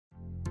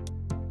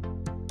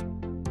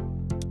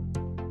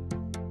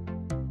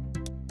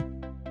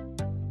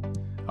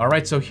All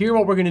right, so here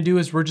what we're gonna do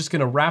is we're just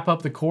gonna wrap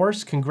up the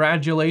course.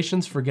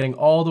 Congratulations for getting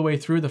all the way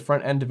through the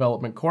front-end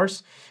development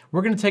course.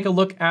 We're gonna take a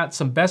look at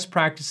some best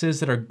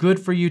practices that are good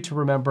for you to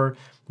remember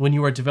when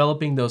you are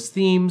developing those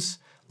themes,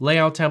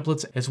 layout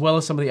templates, as well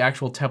as some of the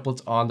actual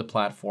templates on the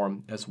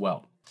platform as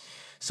well.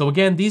 So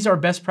again, these are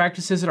best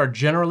practices that are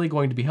generally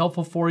going to be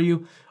helpful for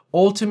you.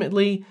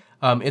 Ultimately,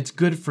 it's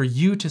good for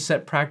you to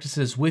set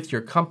practices with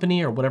your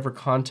company or whatever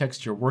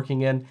context you're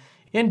working in.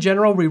 In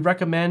general, we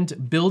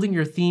recommend building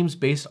your themes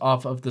based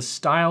off of the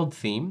styled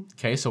theme,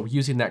 okay? So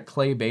using that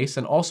clay base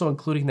and also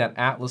including that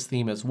Atlas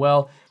theme as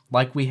well,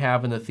 like we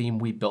have in the theme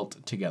we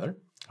built together,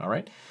 all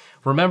right?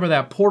 Remember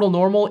that portal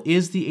normal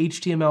is the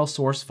HTML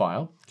source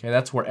file, okay?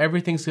 That's where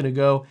everything's gonna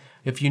go.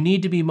 If you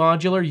need to be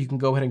modular, you can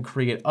go ahead and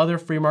create other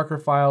FreeMarker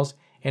files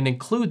and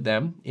include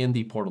them in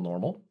the portal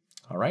normal,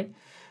 all right?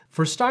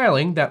 For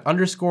styling, that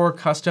underscore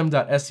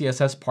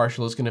custom.scss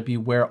partial is gonna be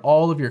where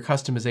all of your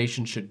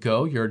customization should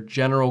go, your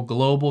general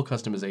global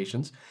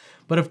customizations.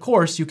 But of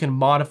course, you can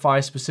modify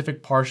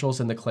specific partials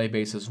in the clay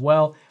base as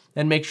well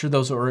and make sure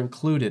those are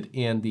included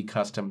in the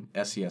custom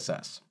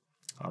SCSS,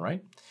 all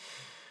right?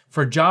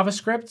 For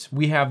JavaScript,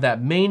 we have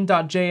that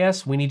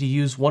main.js. We need to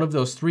use one of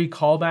those 3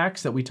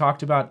 callbacks that we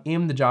talked about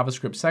in the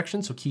JavaScript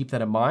section, so keep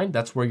that in mind.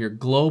 That's where your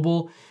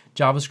global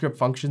JavaScript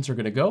functions are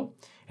gonna go,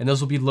 and those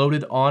will be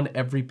loaded on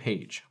every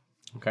page.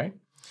 Okay.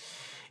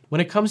 When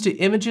it comes to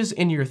images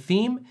in your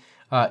theme,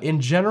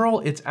 in general,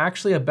 it's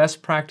actually a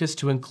best practice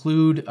to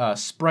include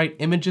sprite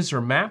images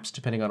or maps,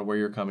 depending on where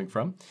you're coming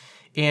from,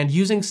 and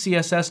using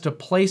CSS to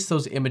place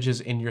those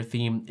images in your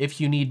theme if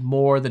you need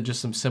more than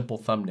just some simple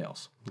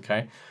thumbnails,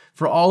 okay?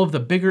 For all of the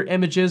bigger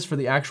images, for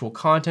the actual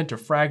content or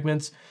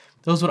fragments,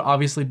 those would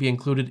obviously be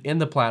included in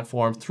the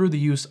platform through the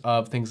use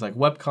of things like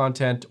web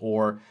content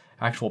or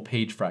actual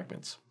page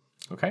fragments,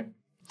 okay?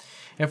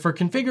 And for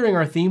configuring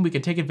our theme, we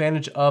can take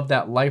advantage of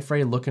that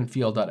Liferay look and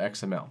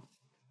feel.xml.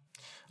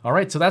 All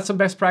right, so that's some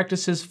best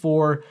practices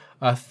for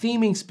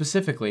theming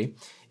specifically.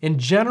 In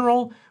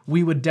general,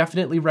 we would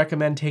definitely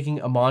recommend taking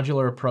a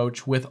modular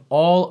approach with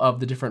all of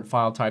the different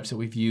file types that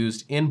we've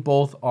used in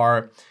both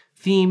our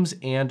themes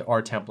and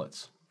our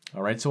templates.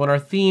 All right, so in our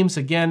themes,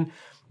 again,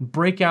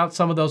 break out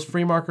some of those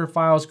FreeMarker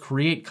files,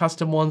 create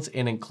custom ones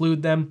and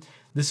include them.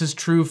 This is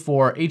true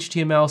for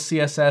HTML,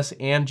 CSS,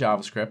 and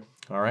JavaScript,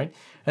 all right?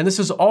 And this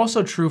is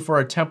also true for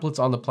our templates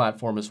on the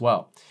platform as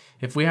well.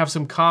 If we have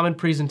some common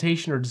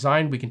presentation or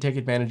design, we can take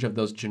advantage of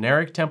those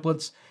generic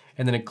templates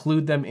and then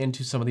include them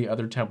into some of the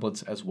other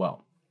templates as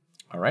well,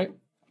 all right?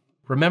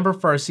 Remember,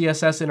 for our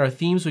CSS in our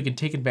themes, we can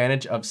take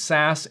advantage of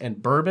Sass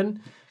and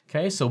Bourbon,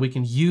 okay? So we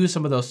can use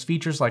some of those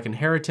features like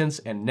inheritance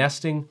and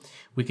nesting.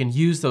 We can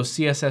use those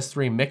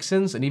CSS3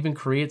 mixins and even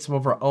create some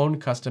of our own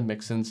custom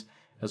mixins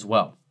as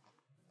well.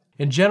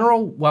 In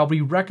general, while we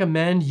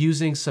recommend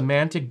using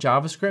semantic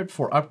JavaScript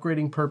for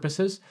upgrading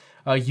purposes,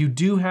 you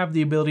do have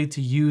the ability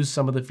to use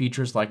some of the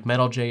features like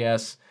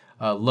Metal.js,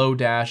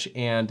 Lodash,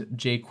 and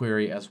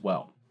jQuery as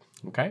well,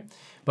 okay?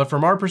 But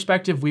from our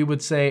perspective, we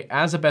would say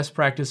as a best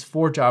practice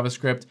for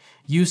JavaScript,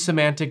 use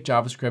semantic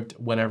JavaScript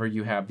whenever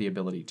you have the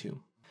ability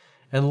to.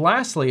 And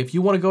lastly, if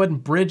you want to go ahead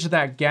and bridge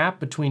that gap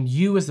between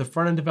you as the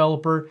front-end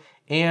developer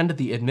and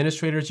the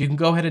administrators, you can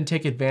go ahead and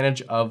take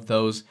advantage of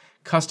those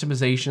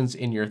customizations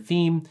in your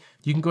theme.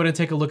 You can go ahead and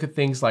take a look at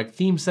things like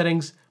theme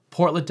settings,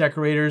 portlet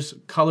decorators,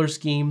 color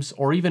schemes,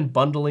 or even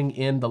bundling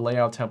in the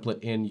layout template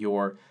in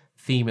your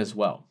theme as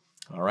well,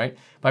 all right?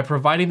 By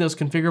providing those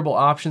configurable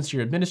options to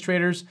your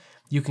administrators,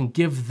 you can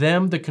give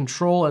them the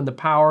control and the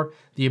power,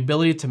 the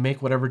ability to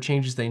make whatever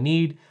changes they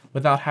need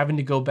without having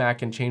to go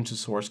back and change the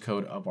source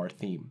code of our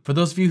theme. For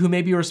those of you who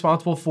may be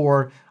responsible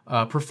for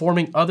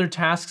performing other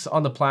tasks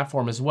on the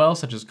platform as well,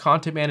 such as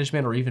content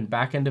management or even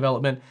backend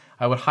development,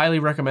 I would highly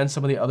recommend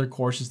some of the other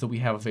courses that we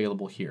have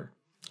available here,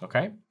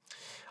 okay?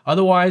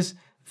 Otherwise,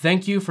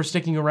 thank you for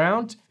sticking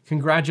around.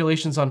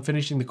 Congratulations on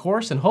finishing the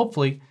course, and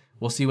hopefully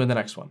we'll see you in the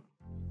next one.